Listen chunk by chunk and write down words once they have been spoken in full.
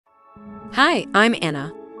Hi, I'm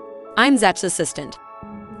Anna. I'm Zach's assistant.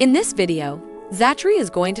 In this video, Zachary is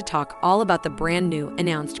going to talk all about the brand new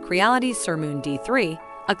announced Creality Sermoon D3,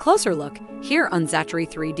 a closer look here on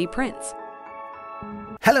Z3DP Prints.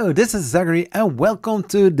 Hello, this is Zachary and welcome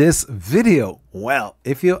to this video. Well,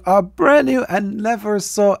 if you are brand new and never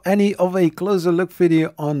saw any of a closer look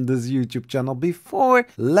video on this YouTube channel before,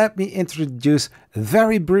 let me introduce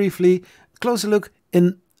very briefly. Closer look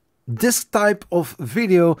in this type of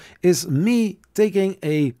video is me taking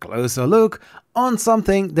a closer look on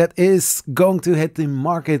something that is going to hit the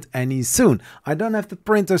market any soon. I don't have the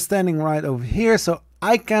printer standing right over here, so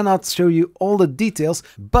I cannot show you all the details,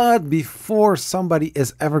 but before somebody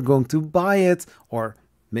is ever going to buy it, or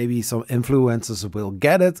maybe some influencers will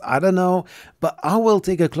get it, I don't know, but I will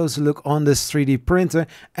take a closer look on this 3D printer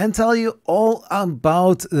and tell you all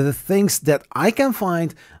about the things that I can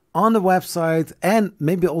find on the website and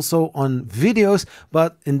maybe also on videos.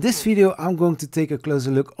 But in this video I'm going to take a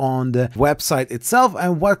closer look on the website itself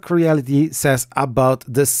and what Creality says about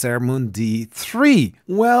the Sermoon D3.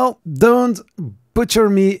 Well, don't butcher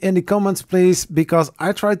me in the comments please, because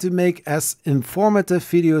I try to make as informative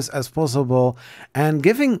videos as possible and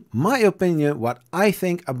giving my opinion what I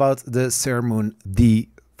think about the Sermoon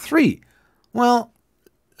D3. Well,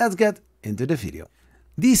 let's get into the video.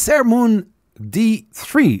 The Sermoon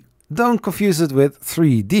D3, don't confuse it with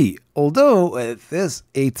 3D, although it is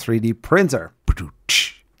a 3D printer.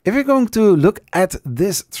 If you're going to look at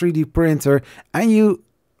this 3D printer and you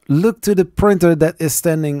look to the printer that is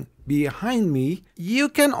standing behind me, you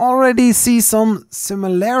can already see some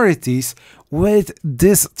similarities with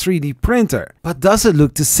this 3D printer. But does it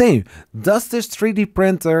look the same? Does this 3D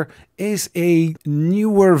printer is a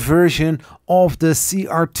newer version of the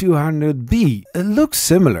CR200B? It looks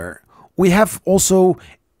similar. We have also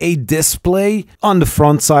a display on the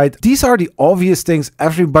front side. These are the obvious things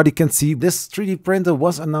everybody can see. This 3D printer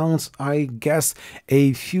was announced, I guess,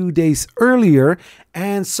 a few days earlier.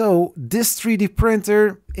 And so this 3D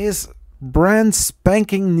printer is brand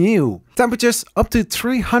spanking new. Temperatures up to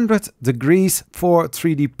 300 degrees for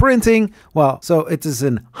 3D printing. Well, so it is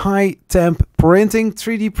a high temp printing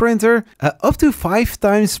 3D printer, up to 5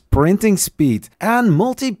 times printing speed and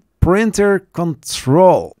multi-printer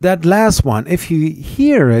control. That last one, if you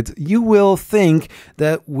hear it, you will think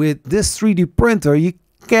that with this 3D printer you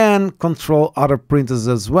can control other printers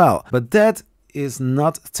as well, but that is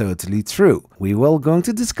not totally true. We will going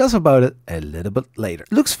to discuss about it a little bit later.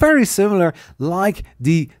 Looks very similar like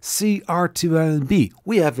the CR200B.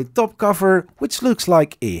 We have a top cover which looks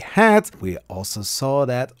like a hat. We also saw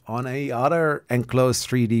that on a other enclosed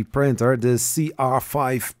 3D printer, the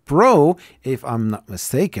CR5 Pro, if I'm not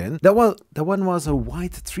mistaken. That one was a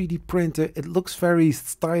white 3D printer. It looks very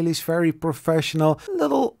stylish, very professional,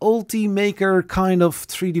 little Ultimaker kind of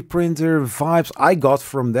 3D printer vibes I got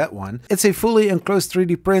from that one. It's a fully enclosed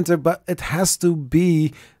 3D printer, but it has to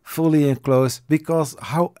be fully enclosed, because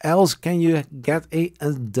how else can you get a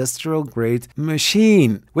industrial grade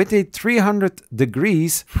machine with a 300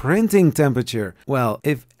 degrees printing temperature? Well,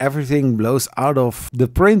 if everything blows out of the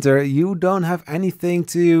printer, you don't have anything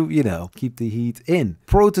to, you know, keep the heat in.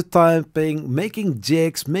 Prototyping, making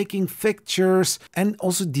jigs, making fixtures, and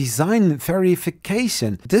also design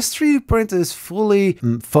verification. This 3D printer is fully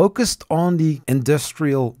focused on the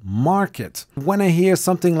industrial market. When I hear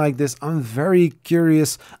something like this, I'm very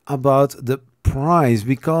curious about the price,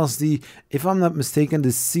 because if I'm not mistaken, the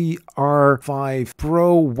CR5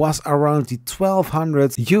 Pro was around the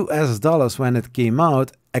 $1,200 when it came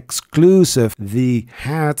out, exclusive the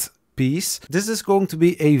hat piece. This is going to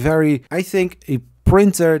be a very, I think, a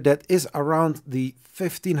printer that is around the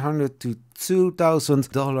 $1,500 to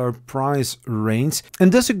 $2,000 price range,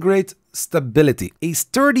 and does a great stability. A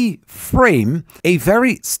sturdy frame, a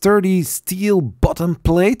very sturdy steel bottom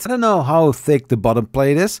plate. I don't know how thick the bottom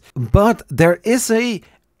plate is, but there is a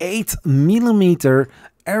 8mm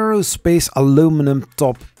aerospace aluminum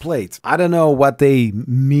top plate. I don't know what they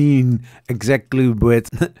mean exactly with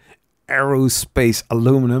aerospace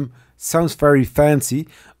aluminum. Sounds very fancy,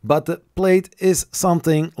 but the plate is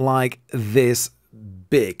something like this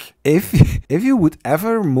big. If you would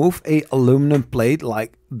ever move a aluminum plate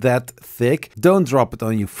like that thick, don't drop it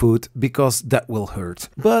on your foot, because that will hurt.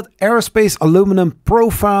 But aerospace aluminum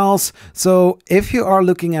profiles, so if you are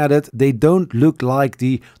looking at it, they don't look like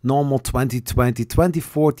the normal 2020,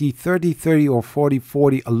 2040, 3030 or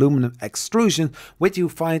 4040 aluminum extrusion which you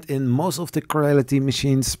find in most of the Creality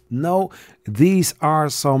machines. No, these are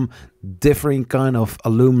some different kind of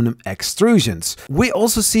aluminum extrusions. We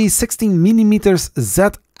also see 16mm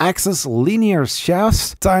Z-axis linear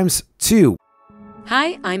shafts ×2.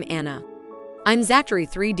 Hi, I'm Anna. I'm Zachary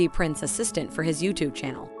 3D Print's assistant for his YouTube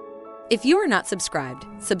channel. If you are not subscribed,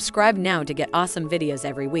 subscribe now to get awesome videos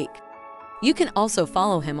every week. You can also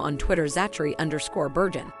follow him on Twitter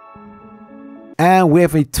Zachary_Bergen. And we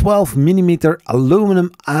have a 12mm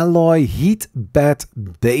aluminum alloy heat bed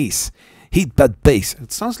base. Heat bed base.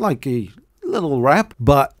 It sounds like a little rap,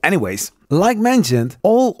 but anyways, like mentioned,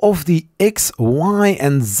 all of the X, Y,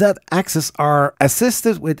 and Z axes are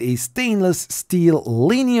assisted with a stainless steel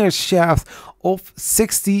linear shaft of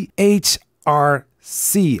 60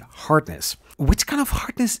 HRC hardness. Which kind of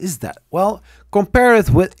hardness is that? Well, compare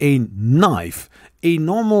it with a knife. A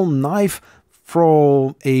normal knife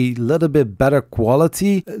from a little bit better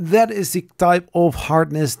quality, that is the type of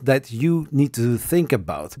hardness that you need to think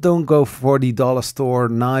about. Don't go for the dollar store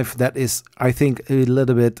knife. That is, I think, a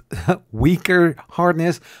little bit weaker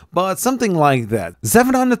hardness, but something like that.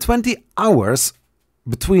 720 hours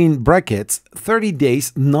between brackets, 30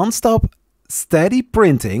 days non-stop steady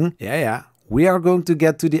printing. Yeah, we are going to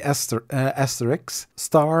get to the asterisk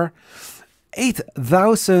star.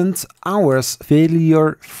 8,000 hours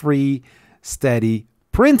failure-free steady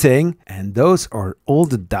printing, and those are all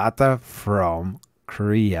the data from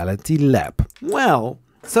Creality Lab. Well,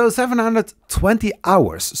 so 720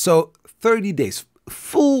 hours, so 30 days,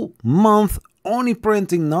 full month, only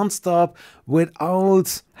printing non-stop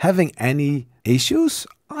without having any issues,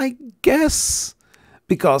 I guess,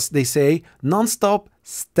 because they say non-stop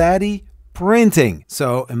steady printing.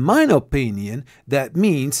 So in my opinion, that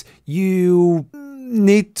means you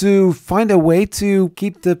need to find a way to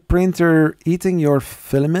keep the printer eating your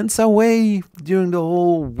filaments away during the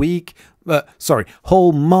whole week.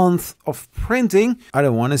 Whole month of printing. I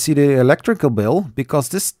don't want to see the electrical bill because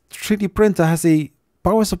this 3D printer has a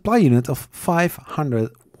power supply unit of 500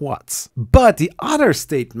 watts. But the other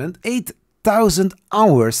statement, 8,000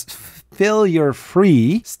 hours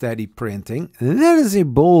failure-free steady printing, that is a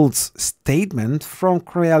bold statement from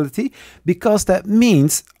Creality, because that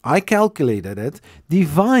means, I calculated it,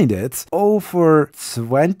 divided over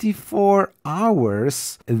 24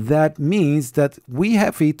 hours. That means that we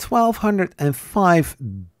have a 1205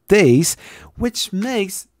 days, which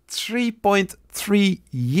makes 3.3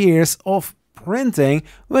 years of printing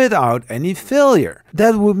without any failure.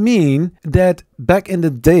 That would mean that back in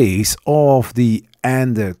the days of the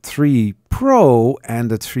Ender 3 Pro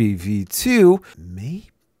and the 3 V2,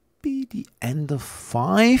 maybe the Ender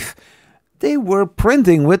 5, they were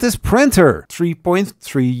printing with this printer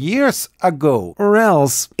 3.3 years ago. Or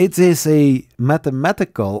else it is a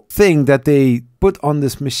mathematical thing that they put on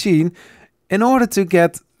this machine in order to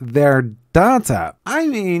get their data. I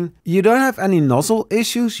mean, you don't have any nozzle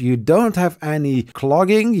issues, you don't have any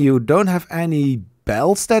clogging, you don't have any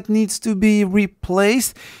belts that needs to be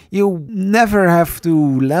replaced, you never have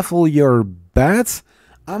to level your bed.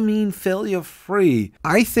 I mean, failure free.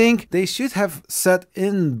 I think they should have set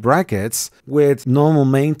in brackets with normal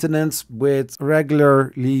maintenance, with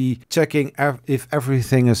regularly checking if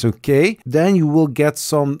everything is okay. Then you will get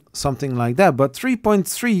something like that. But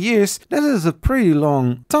 3.3 years, that is a pretty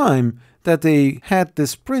long time that they had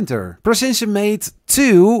this printer. Precision made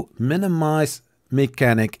to minimize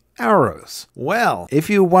mechanic errors. Well, if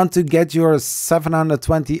you want to get your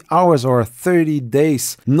 720 hours or 30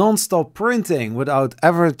 days non-stop printing without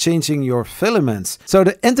ever changing your filaments, so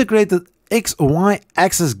the integrated XY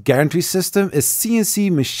axis guarantee system is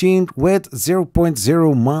CNC machined with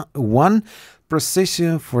 0.01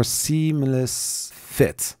 precision for seamless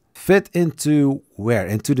fit. Fit into where?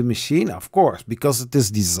 Into the machine, of course, because it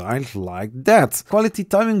is designed like that. Quality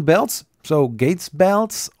timing belts, so gates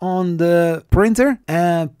belts on the printer,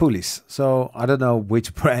 and pulleys. So I don't know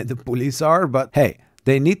which brand the pulleys are, but hey,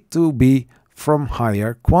 they need to be from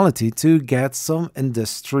higher quality to get some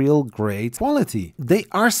industrial grade quality. They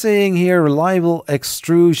are saying here reliable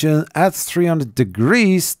extrusion at 300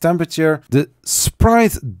 degrees temperature. The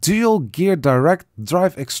Sprite dual gear direct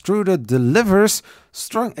drive extruder delivers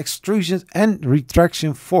strong extrusion and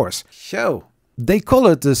retraction force. So they call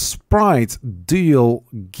it the Sprite dual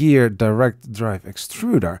gear direct drive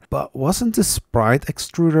extruder, but wasn't the Sprite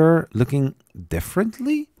extruder looking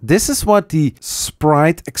differently? This is what the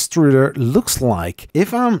Sprite extruder looks like.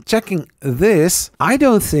 If I'm checking this, I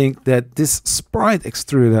don't think that this Sprite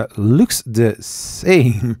extruder looks the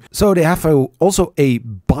same. So they have also a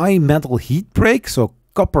bimetal heat break, so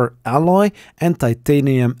copper alloy and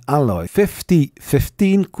titanium alloy,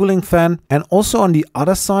 50-15 cooling fan, and also on the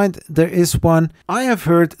other side there is one. I have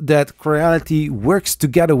heard that Creality works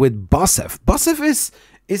together with BASF. BASF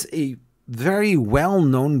is a very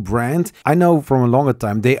well-known brand. I know from a longer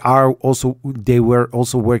time they were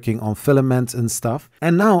also working on filaments and stuff.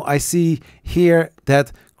 And now I see here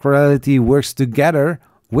that Creality works together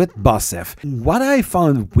with BASF. What I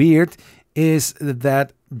found weird is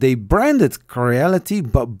that they branded Creality,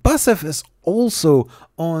 but BASF is also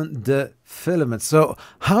on the filament. So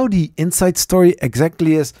how the inside story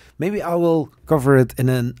exactly is, maybe I will cover it in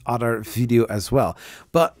another video as well.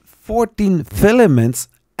 But 14 filaments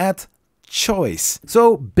at choice.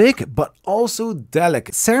 So big but also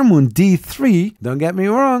delicate. Sermoon D3, don't get me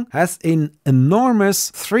wrong, has an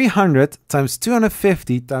enormous 300 times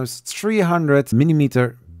 250 times 300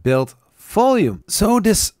 millimeter build volume. So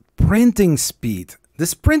this printing speed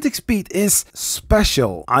is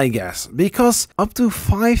special, I guess, because up to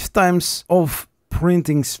 5 times of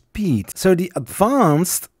printing speed. So the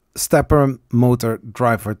advanced stepper motor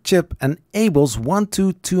driver chip enables 1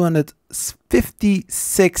 to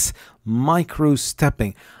 256 micro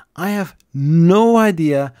stepping. I have no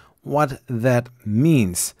idea what that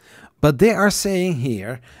means, but they are saying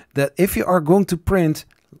here that if you are going to print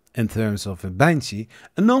in terms of a benchy,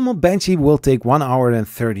 a normal benchy will take 1 hour and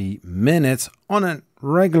 30 minutes on a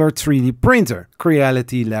regular 3D printer,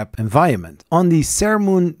 Creality Lab environment. On the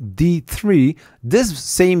Sermoon D3, this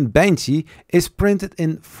same benchy is printed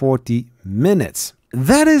in 40 minutes.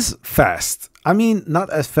 That is fast. I mean, not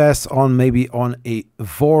as fast on maybe on a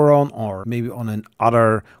Voron or maybe on an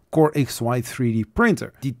other Core XY 3D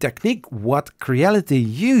printer. The technique what Creality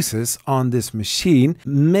uses on this machine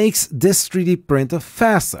makes this 3D printer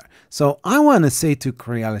faster. So I want to say to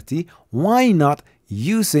Creality, why not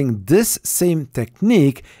using this same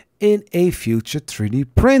technique in a future 3D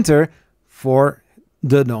printer for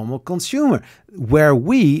the normal consumer, where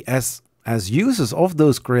we as users of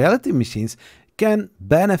those Creality machines can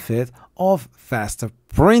benefit of faster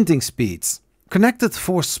printing speeds. Connected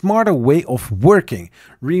for smarter way of working.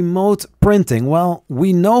 Remote printing. Well,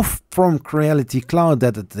 we know from Creality Cloud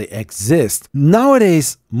that they exist.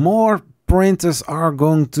 Nowadays, more printers are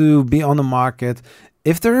going to be on the market.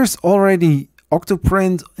 If there is already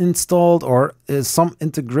Octoprint installed or some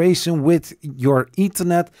integration with your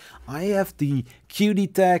Ethernet, I have the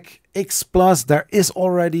QD-Tech X Plus, there is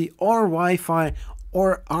already, or Wi-Fi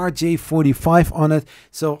or RJ45 on it,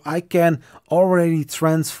 so I can already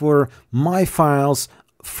transfer my files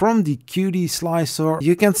from the QD slicer.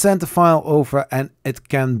 You can send the file over and it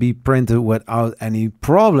can be printed without any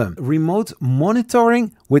problem. Remote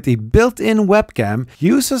monitoring with a built-in webcam.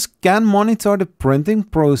 Users can monitor the printing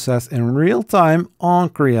process in real time on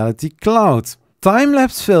Creality Cloud.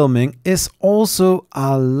 Time-lapse filming is also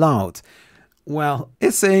allowed. Well,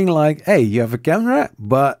 it's saying like, hey, you have a camera,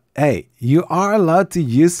 but hey, you are allowed to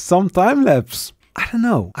use some time-lapse. I don't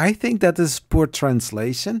know. I think that is poor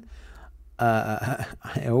translation. I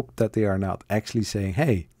hope that they are not actually saying,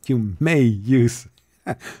 hey, you may use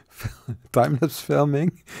time-lapse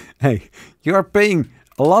filming. Hey, you are paying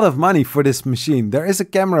a lot of money for this machine. There is a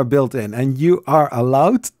camera built in and you are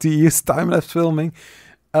allowed to use time-lapse filming.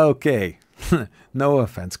 Okay, no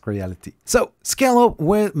offense, Creality. So, scale up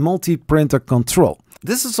with multi-printer control.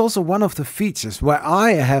 This is also one of the features where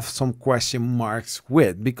I have some question marks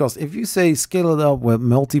with, because if you say scale it up with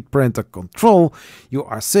multi-printer control, you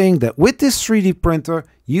are saying that with this 3D printer,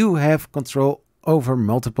 you have control over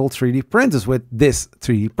multiple 3D printers with this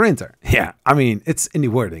 3D printer. Yeah, I mean, it's in the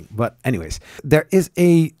wording, but anyways, there is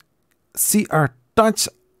a TouchABL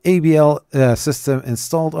system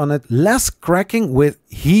installed on it. Less cracking with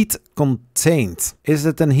heat contained. Is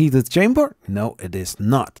it a heated chamber? No, it is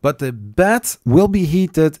not. But the bed will be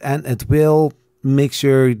heated and it will make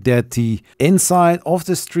sure that the inside of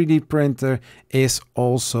this 3D printer is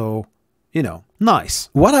also, you know, nice.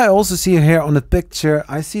 What I also see here on the picture,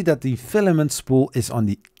 I see that the filament spool is on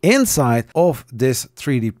the inside of this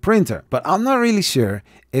 3D printer. But I'm not really sure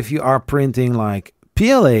if you are printing like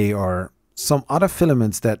PLA or some other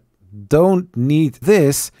filaments that don't need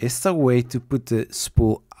this. Is there a way to put the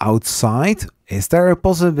spool outside? Is there a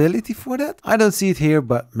possibility for that? I don't see it here,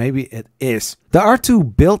 but maybe it is. There are two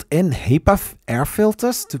built-in HEPA air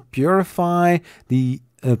filters to purify the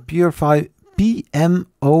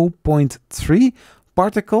PM0.3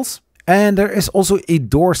 particles. And there is also a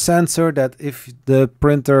door sensor that if the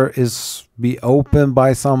printer is be opened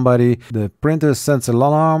by somebody, the printer sends an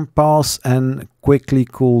alarm, pause and quickly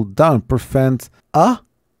cool down, prevent a...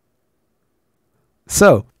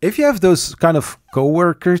 So, if you have those kind of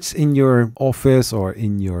co-workers in your office or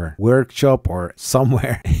in your workshop or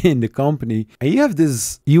somewhere in the company, and you have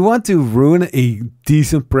this, you want to ruin a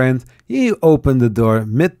decent print, you open the door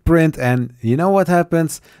mid-print and you know what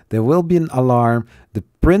happens? There will be an alarm, the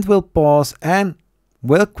print will pause and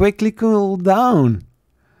will quickly cool down.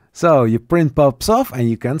 So your print pops off and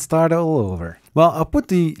you can start all over. Well, I'll put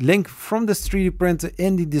the link from this 3D printer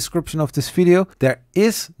in the description of this video. There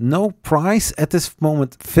is no price at this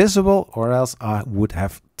moment visible, or else I would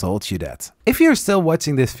have told you that. If you're still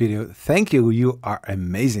watching this video, thank you. You are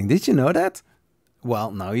amazing. Did you know that?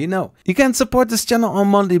 Well, now you know. You can support this channel on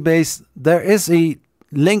monthly basis. There is a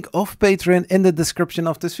link of Patreon in the description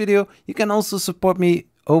of this video. You can also support me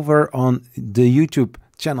over on the YouTube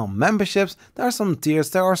channel memberships. There are some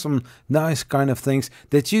tiers, there are some nice kind of things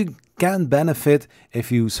that you can benefit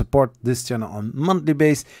if you support this channel on monthly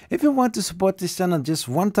basis. If you want to support this channel just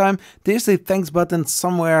one time, there's a thanks button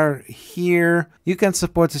somewhere here. You can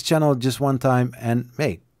support this channel just one time, and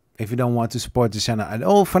hey, if you don't want to support this channel at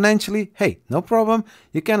all financially, hey, no problem.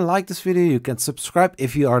 You can like this video, you can subscribe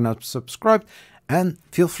if you are not subscribed, and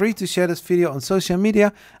feel free to share this video on social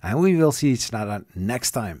media, and we will see each other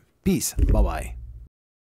next time. Peace. Bye-bye.